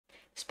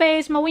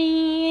Space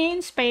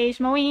Marine, Space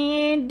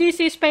Marine. This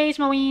is Space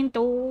Marine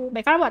 2.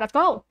 By Carbot, let's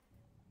go.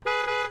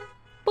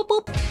 Boop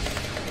boop.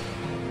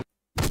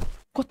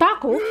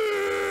 Kotaku?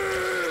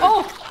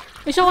 Oh,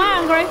 you're so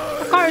angry.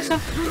 Of course.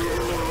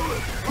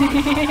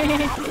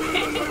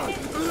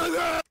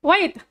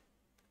 Wait.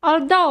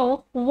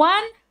 Although,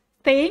 one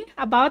thing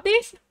about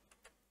this,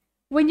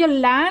 when you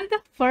land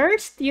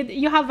first,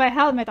 you have a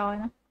helmet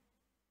on.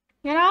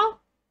 You know?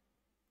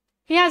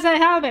 He has a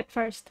helmet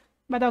first.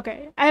 But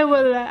okay, I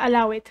will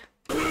allow it.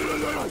 They're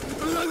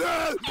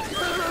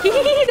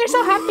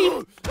so happy.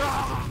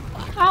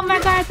 Oh my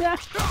god.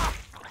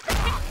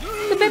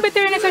 The baby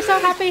tyrants are so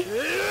happy.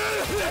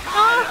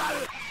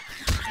 Oh,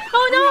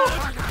 oh no.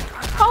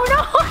 Oh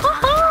no.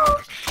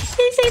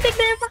 He's eating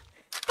them.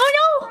 Oh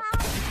no.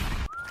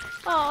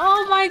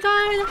 Oh my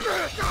god.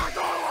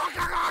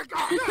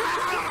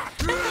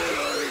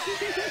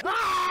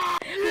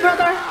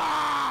 Brother.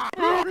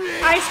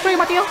 Ice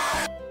cream at you.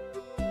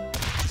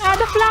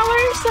 The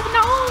flowers!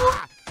 No!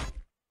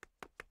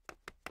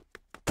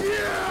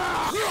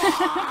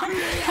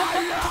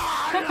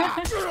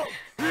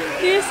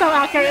 He's so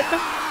accurate.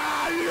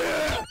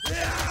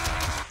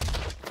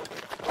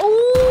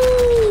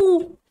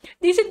 Oh!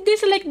 This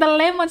is like the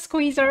lemon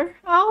squeezer.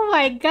 Oh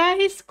my god,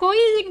 he's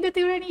squeezing the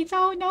tyrannies.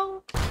 Oh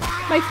no.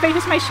 My face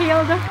is my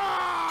shield.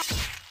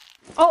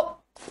 Oh!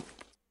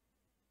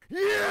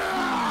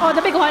 Oh,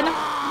 the big one.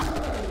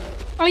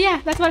 Oh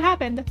yeah, that's what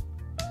happened.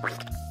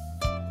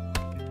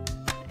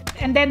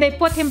 And then they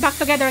put him back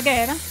together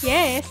again.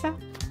 Yes.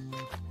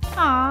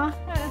 Ah.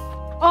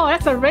 Oh,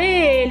 that's a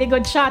really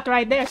good shot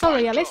right there. So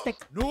realistic.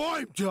 No,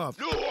 I'm tough.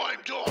 No, I'm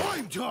tough.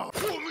 I'm tough.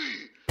 For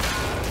me.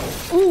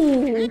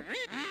 Ooh.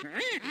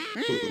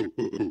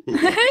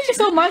 She's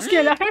so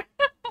muscular. So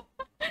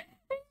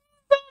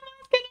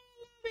muscular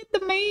with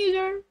the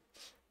major.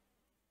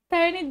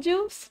 Tiny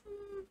juice.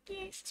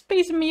 Yes,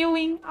 space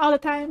mewing all the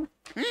time.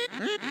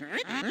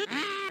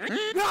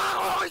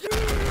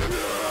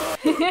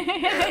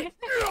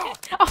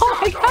 Oh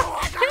my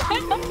god!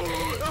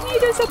 He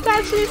just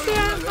attached his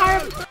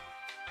arm.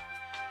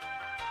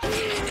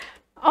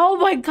 Oh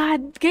my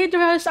god!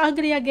 Gabriel is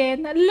ugly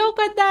again. Look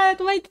at that!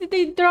 Why did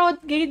they draw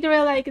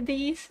Gabriel like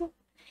this?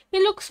 He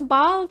looks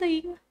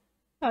balding.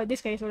 Oh,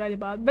 this guy is already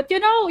bald. But you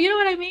know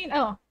what I mean?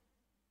 Oh.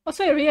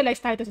 Also, I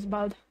realized Titus is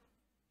bald.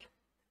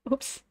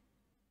 Oops.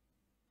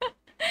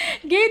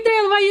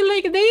 Gabriel, why you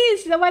like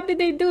this? What did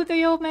they do to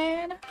you,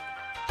 man?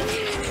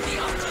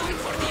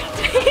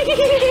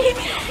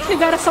 You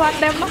gotta swat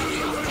them.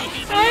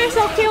 Oh, you're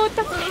so cute.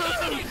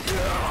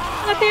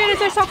 The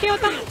tears are so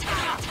cute.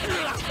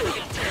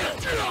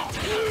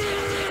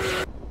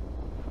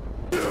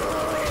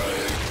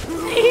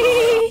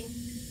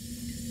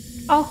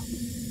 Oh,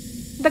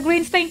 the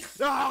green stink.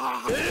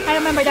 I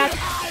remember that.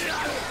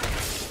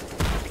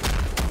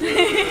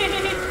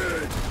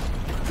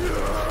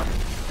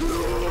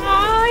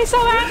 Oh, he's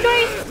so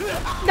angry.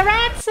 The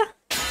rats.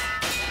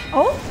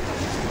 Oh,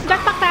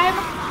 jetpack time.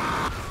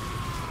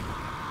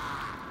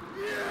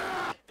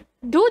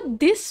 Dude,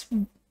 this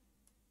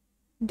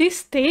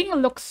thing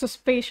looks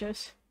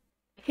suspicious.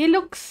 He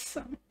looks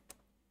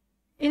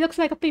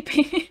like a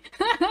pee-pee.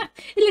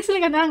 He looks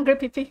like an angry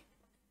pee-pee.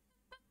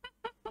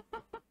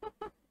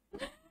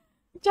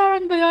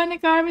 Jaron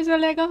Bionic Arm is a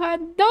Lego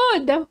fan.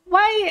 Dude,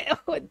 why?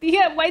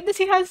 Yeah, why does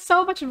he have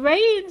so much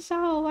range?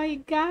 Oh my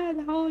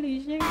god,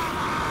 holy shit.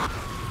 Ah,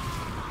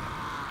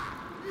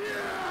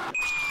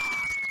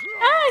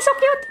 he's so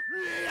cute.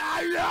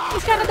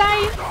 He's gonna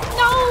die.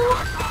 No.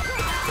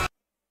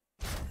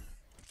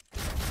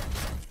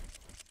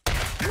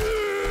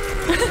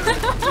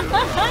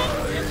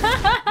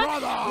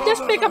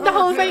 Just pick up the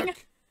whole thing.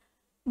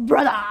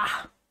 Brother.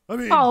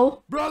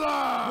 Oh.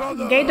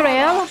 Brother.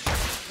 Gabriel.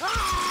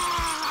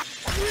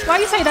 Why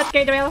you say that,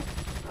 Gabriel?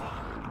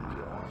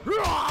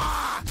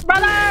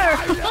 Brother!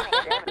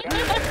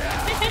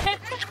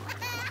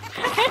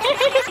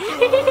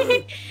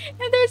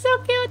 They're so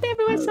cute.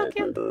 Everyone's so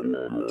cute.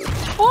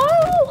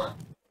 Oh!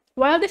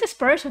 Well, this is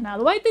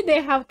personal. Why did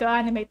they have to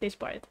animate this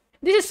part?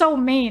 This is so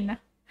mean.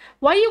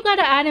 Why you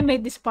gotta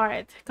animate this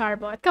part,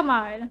 Carbot? Come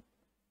on.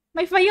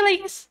 My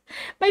feelings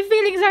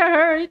are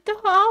hurt.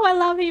 Oh, I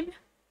love him.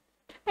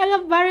 I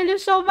love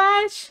Barilus so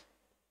much.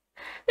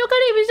 Look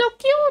at him, he's so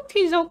cute.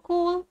 He's so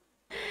cool.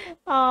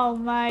 Oh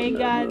my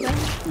god.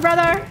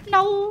 Brother,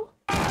 no.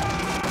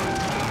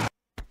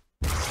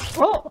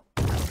 Oh.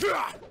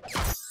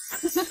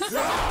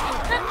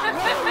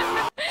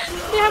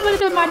 They have a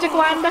little magic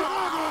wand.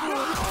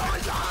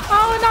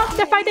 Oh no,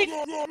 they're fighting.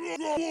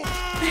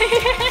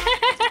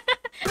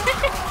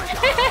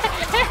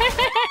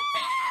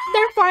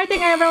 They're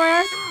fighting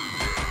everywhere.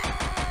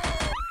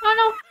 Oh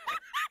no.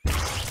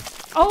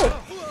 Oh.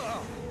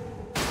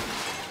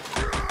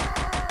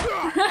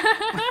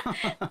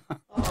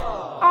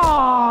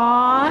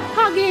 Aww,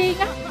 hugging.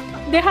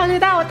 They hug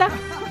it out.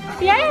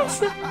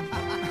 Yes.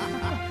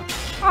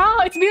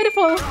 Oh, it's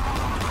beautiful.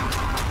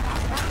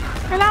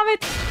 I love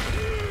it.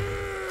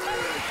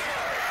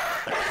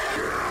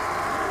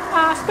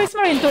 Space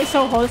Marine 2 is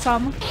so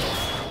wholesome.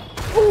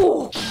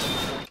 Ooh.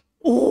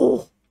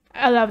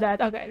 I love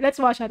that. Okay, let's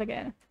watch that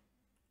again.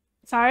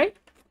 Sorry?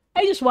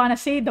 I just want to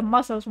see the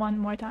muscles one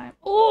more time.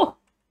 Oh!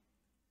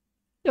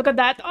 Look at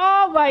that.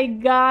 Oh my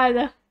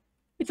god.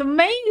 It's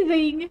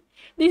amazing.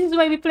 This is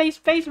why we play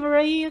Space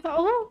Marines.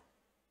 Oh!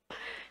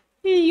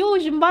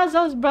 Huge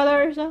muscles,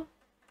 brothers. And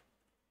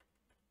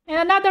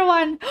another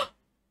one.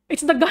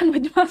 It's the gun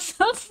with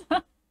muscles.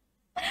 The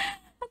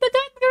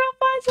gun with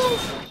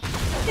muscles.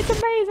 It's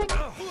amazing.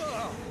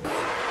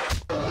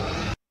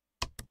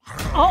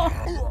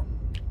 Oh!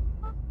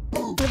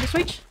 With the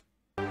switch.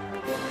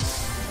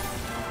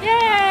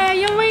 Yeah,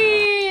 you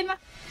win!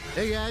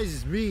 Hey guys,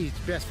 it's me, it's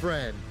Best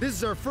Friend. This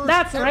is our first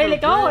That's ever really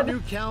brand good.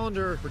 new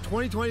calendar for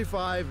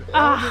 2025.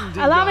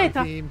 I love it.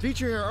 Theme,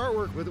 featuring our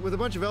artwork with a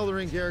bunch of Elden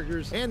Ring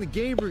characters and the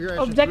game progression.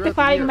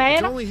 Objectifying man.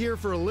 It's only here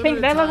for a limited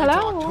Pink time Devil,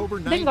 until hello. October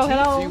 19th, Dingo,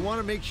 hello. so you want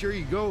to make sure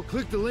you go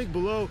click the link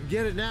below and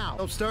get it now.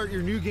 Help start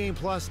your new game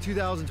plus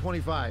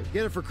 2025.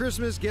 Get it for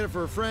Christmas, get it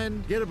for a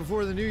friend, get it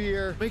before the new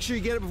year. Make sure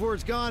you get it before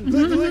it's gone.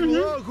 Click the link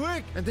below,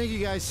 quick! And thank you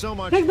guys so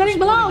much. Click the link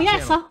below,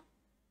 yes. Channel.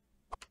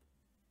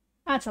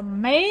 That's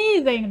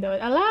amazing,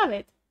 dude. I love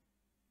it.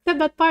 Except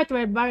that part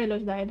where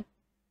Barilus died.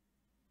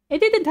 It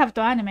didn't have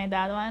to animate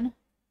that one.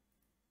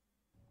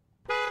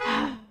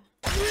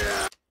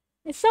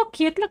 It's so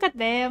cute, look at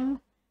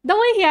them. The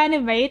way he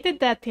animated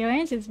the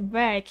appearance is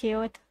very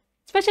cute.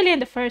 Especially in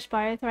the first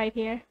part, right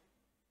here.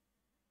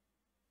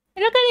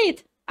 Look at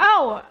it!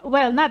 Oh,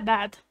 well, not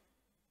that.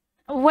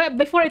 Well,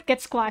 before it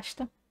gets squashed.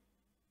 Look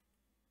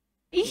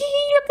at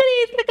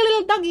it, like a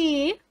little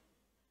doggy.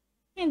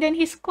 And then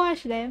he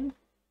squashed them.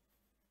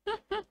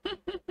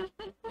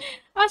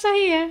 Also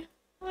here.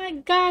 Oh my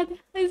god,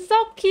 it's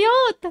so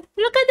cute.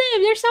 Look at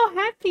them, they're so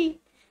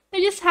happy.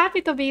 They're just happy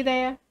to be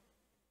there.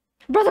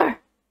 Brother!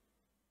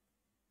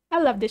 I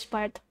love this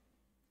part.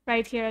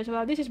 Right here as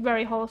well. This is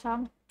very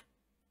wholesome.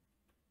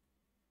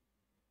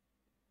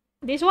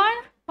 This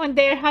one? When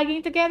they're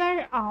hugging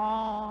together?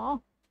 Aww.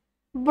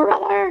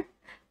 Brother!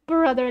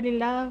 Brotherly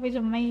love is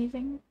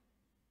amazing.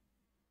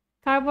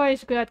 Carbot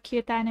is good at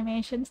cute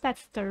animations,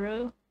 that's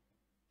true.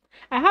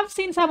 I have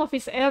seen some of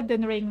his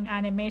Elden Ring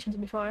animations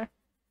before.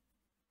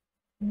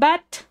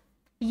 But,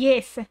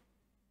 yes.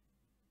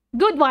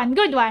 Good one,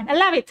 good one. I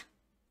love it.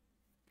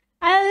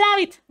 I love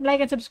it. Like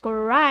and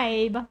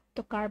subscribe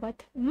to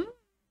Carbot.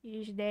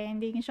 This is the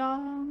ending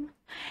song.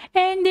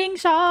 Ending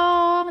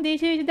song.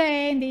 This is the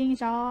ending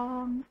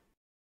song.